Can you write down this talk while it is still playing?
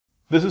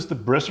This is the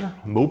Brisser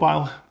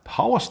mobile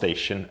power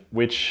station,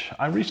 which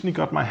I recently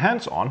got my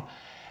hands on.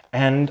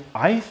 And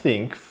I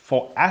think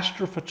for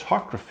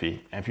astrophotography,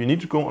 and if you need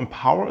to go and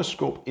power a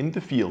scope in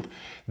the field,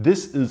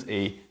 this is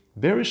a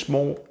very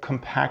small,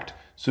 compact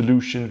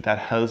solution that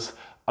has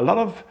a lot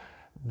of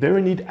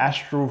very neat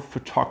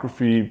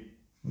astrophotography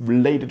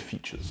related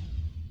features.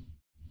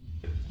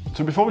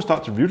 So before we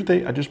start the review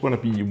today, I just want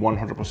to be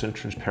 100%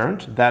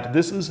 transparent that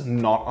this is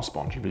not a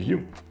sponsored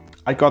review.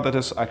 I got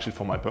that actually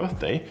for my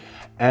birthday,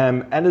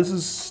 and this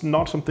is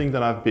not something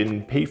that I've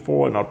been paid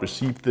for and not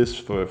received this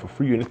for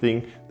free or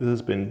anything. This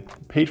has been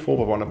paid for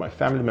by one of my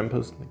family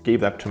members. They gave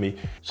that to me.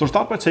 So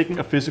start by taking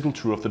a physical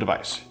tour of the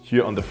device.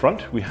 Here on the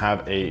front, we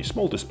have a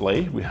small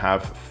display. We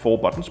have 4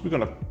 buttons. We're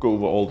going to go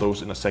over all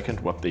those in a second,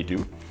 what they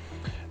do.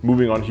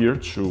 Moving on here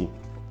to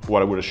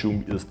what I would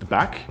assume is the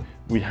back.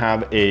 We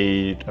have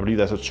I believe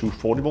that's a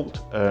 240 volt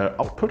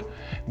output.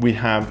 We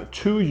have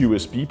 2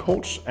 USB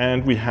ports,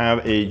 and we have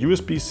a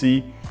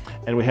USB-C,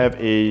 and we have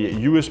a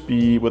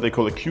USB, what they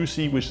call a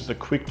QC, which is a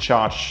quick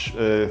charge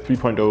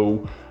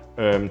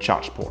 3.0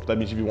 charge port. That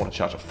means if you want to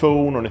charge a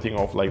phone or anything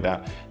off like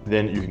that,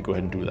 then you can go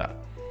ahead and do that.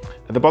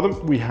 At the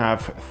bottom, we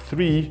have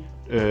 3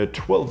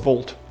 12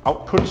 volt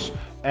outputs,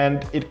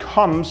 and it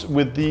comes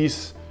with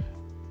these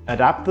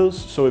adapters.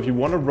 So if you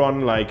want to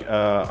run like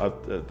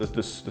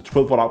the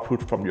 12 volt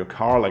output from your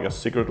car, like a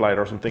cigarette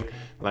lighter or something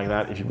like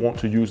that, if you want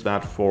to use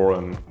that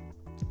for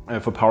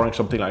powering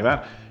something like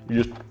that,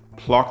 you just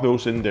plug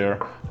those in there,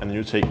 and then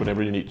you take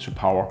whatever you need to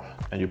power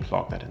and you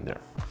plug that in there.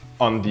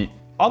 On the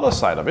other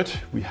side of it,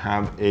 we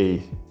have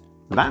a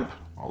lamp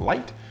or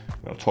light.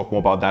 We'll talk more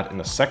about that in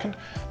a second.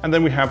 And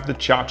then we have the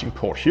charging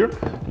port here.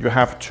 You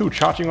have 2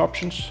 charging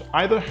options.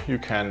 Either you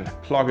can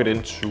plug it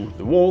into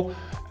the wall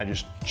and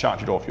just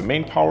charge it off your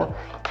main power,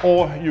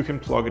 or you can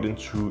plug it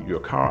into your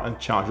car and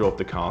charge it off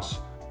the car's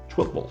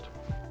 12 volt.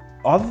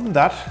 Other than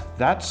that,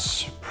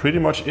 that's pretty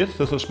much it.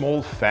 There's a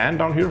small fan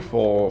down here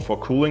for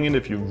cooling it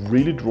if you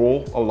really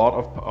draw a lot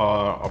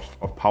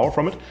of power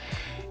from it.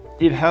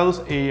 It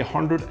has a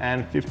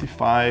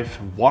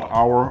 155 watt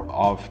hour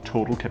of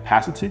total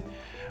capacity,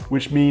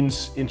 which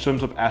means in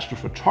terms of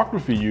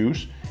astrophotography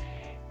use,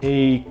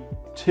 a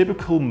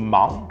typical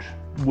mount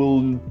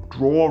will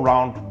draw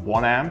around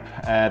 1 amp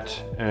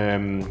at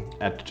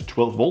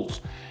 12 volts.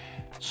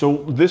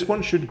 So this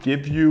one should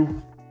give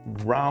you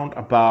round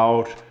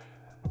about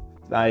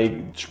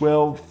like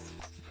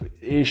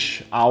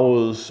 12-ish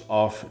hours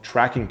of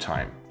tracking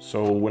time.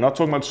 So we're not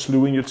talking about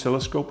slewing your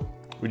telescope,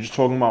 we're just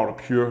talking about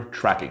pure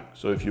tracking.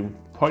 So if you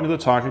point at the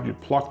target, you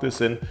plug this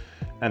in,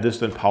 and this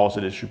then powers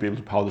it. It should be able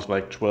to power this for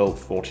like 12,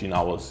 14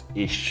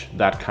 hours-ish,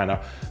 that kind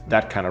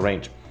of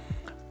range.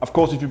 Of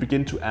course, if you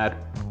begin to add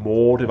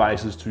more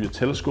devices to your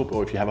telescope,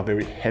 or if you have a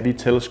very heavy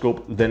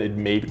telescope, then it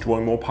may be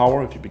drawing more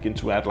power. If you begin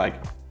to add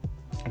like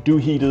dew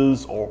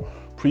heaters or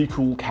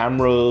pre-cool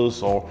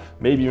cameras, or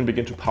maybe even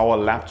begin to power a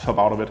laptop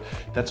out of it,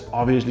 that's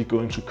obviously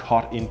going to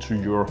cut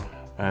into your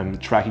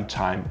tracking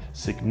time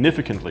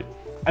significantly.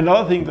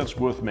 Another thing that's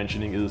worth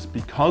mentioning is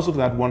because of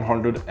that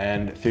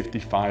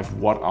 155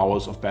 watt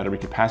hours of battery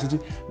capacity,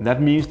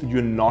 that means that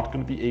you're not going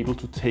to be able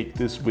to take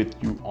this with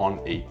you on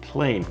a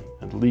plane.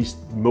 At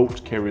least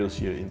most carriers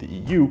here in the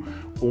EU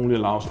only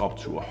allows up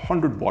to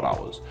 100 watt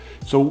hours.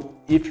 So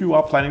if you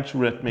are planning to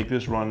make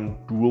this run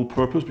dual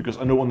purpose, because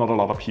I know not a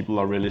lot of people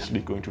are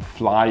realistically going to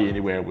fly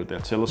anywhere with their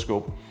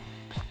telescope,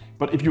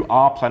 but if you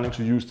are planning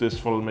to use this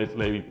for,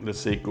 let's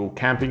say, go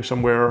camping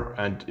somewhere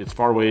and it's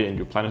far away and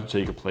you're planning to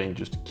take a plane,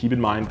 just keep in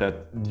mind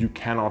that you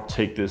cannot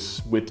take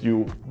this with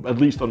you, at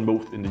least on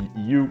most in the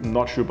EU. I'm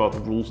not sure about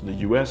the rules in the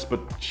US,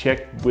 but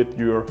check with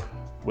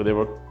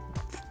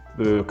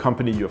the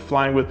company you're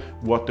flying with,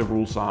 what the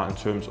rules are in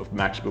terms of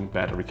maximum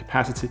battery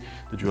capacity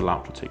that you're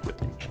allowed to take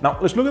with you. Now,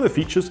 let's look at the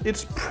features.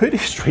 It's pretty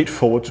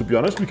straightforward, to be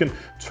honest. We can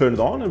turn it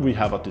on and we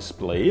have a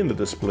display, and the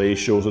display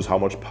shows us how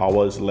much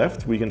power is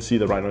left. We can see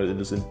that right now it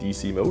is in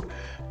DC mode.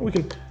 And we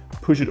can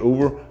push it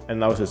over, and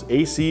now it says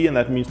AC, and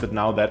that means that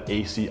now that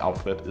AC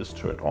outlet is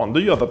turned on.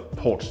 The other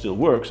port still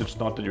works. It's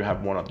not that you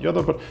have one or the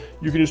other, but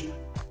you can just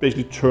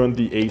basically turn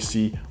the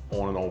AC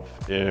on and off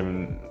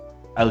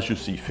as you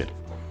see fit.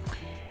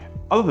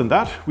 Other than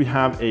that, we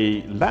have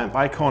a lamp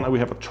icon and we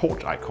have a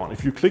torch icon.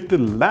 If you click the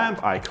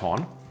lamp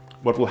icon,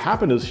 what will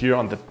happen is here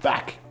on the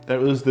back, there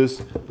is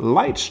this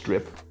light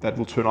strip that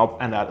will turn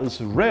up, and that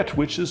is red,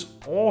 which is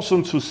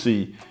awesome to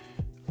see.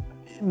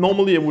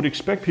 Normally I would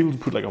expect people to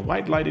put like a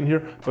white light in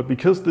here, but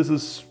because this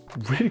is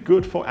really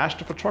good for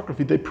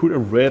astrophotography, they put a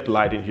red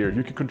light in here.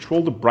 You can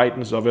control the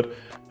brightness of it,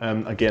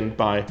 again,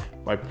 by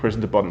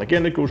pressing the button.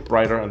 Again, it goes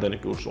brighter and then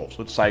it goes off.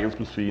 So it cycles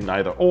between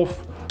either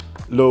off,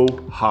 low,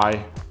 high,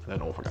 and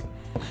then off again.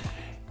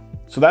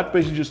 So that's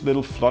basically just a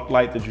little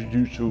floodlight that you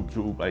use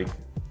to like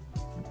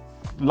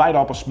light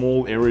up a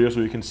small area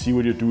so you can see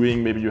what you're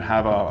doing. Maybe you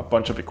have a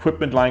bunch of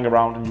equipment lying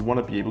around and you want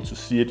to be able to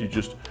see it. You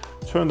just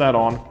turn that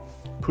on,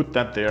 put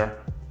that there,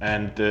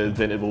 and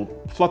then it will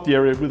flood the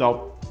area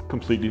without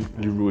completely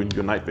ruin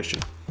your night vision.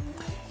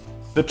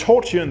 The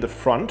torch here in the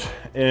front,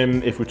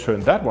 if we turn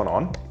that one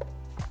on,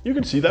 you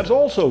can see that's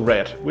also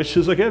red, which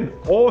is again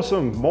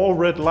awesome. More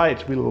red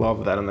light. We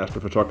love that in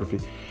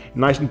astrophotography.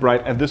 Nice and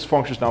bright, and this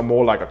functions now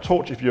more like a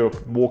torch. If you're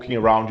walking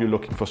around, you're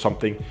looking for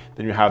something,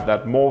 then you have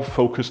that more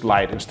focused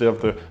light instead of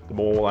the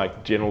more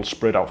like general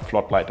spread out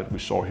floodlight that we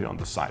saw here on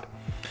the side.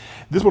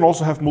 This one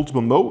also have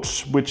multiple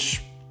modes,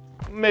 which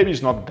maybe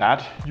is not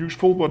that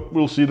useful, but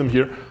we'll see them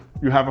here.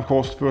 You have, of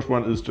course, the first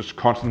one is just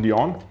constantly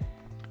on.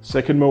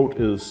 Second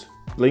mode is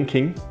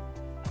blinking.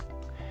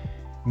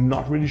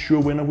 Not really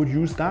sure when I would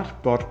use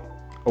that, but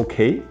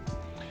okay.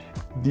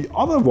 The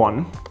other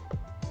one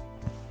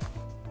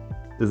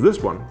is this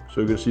one.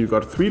 So you can see you've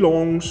got 3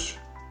 longs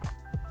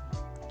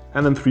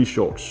and then 3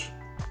 shorts.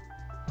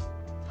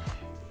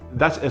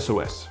 That's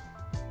SOS.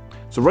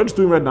 So what it's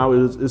doing right now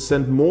is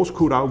send Morse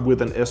code out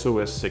with an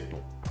SOS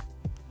signal.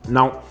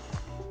 Now,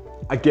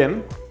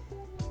 again,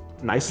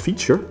 nice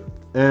feature.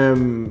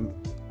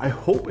 I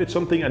hope it's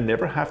something I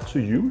never have to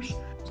use.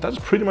 That's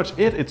pretty much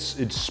it.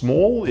 It's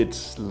small,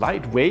 it's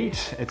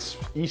lightweight, it's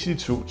easy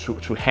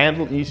to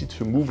handle, easy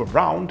to move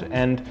around,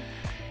 and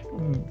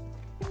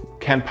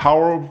can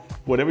power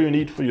whatever you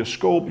need for your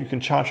scope. You can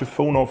charge your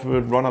phone off of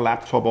it, run a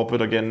laptop off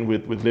it, again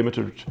with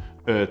limited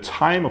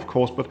time, of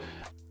course. But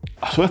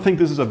so I think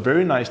this is a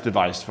very nice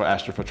device for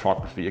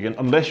astrophotography. Again,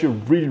 unless you're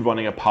really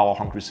running a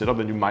power-hungry setup,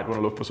 then you might want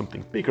to look for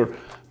something bigger.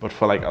 But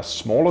for like a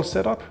smaller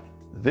setup,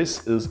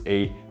 this is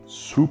a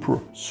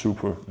super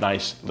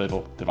nice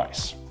little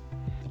device.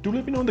 Do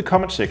let me know in the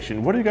comment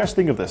section, what do you guys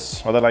think of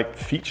this? Are there like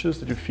features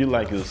that you feel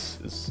like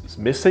is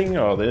missing,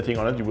 or are there anything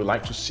on it you would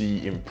like to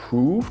see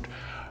improved?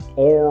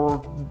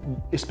 Or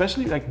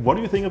especially, like, what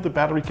do you think of the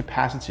battery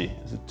capacity?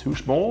 Is it too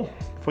small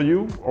for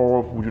you,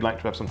 or would you like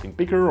to have something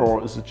bigger,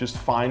 or is it just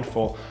fine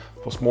for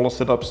smaller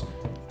setups?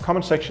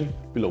 Comment section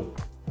below.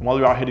 And while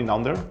you are heading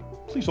down there,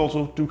 please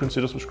also do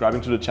consider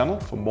subscribing to the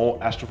channel for more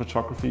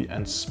astrophotography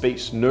and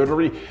space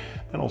nerdery,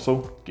 and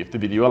also give the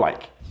video a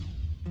like.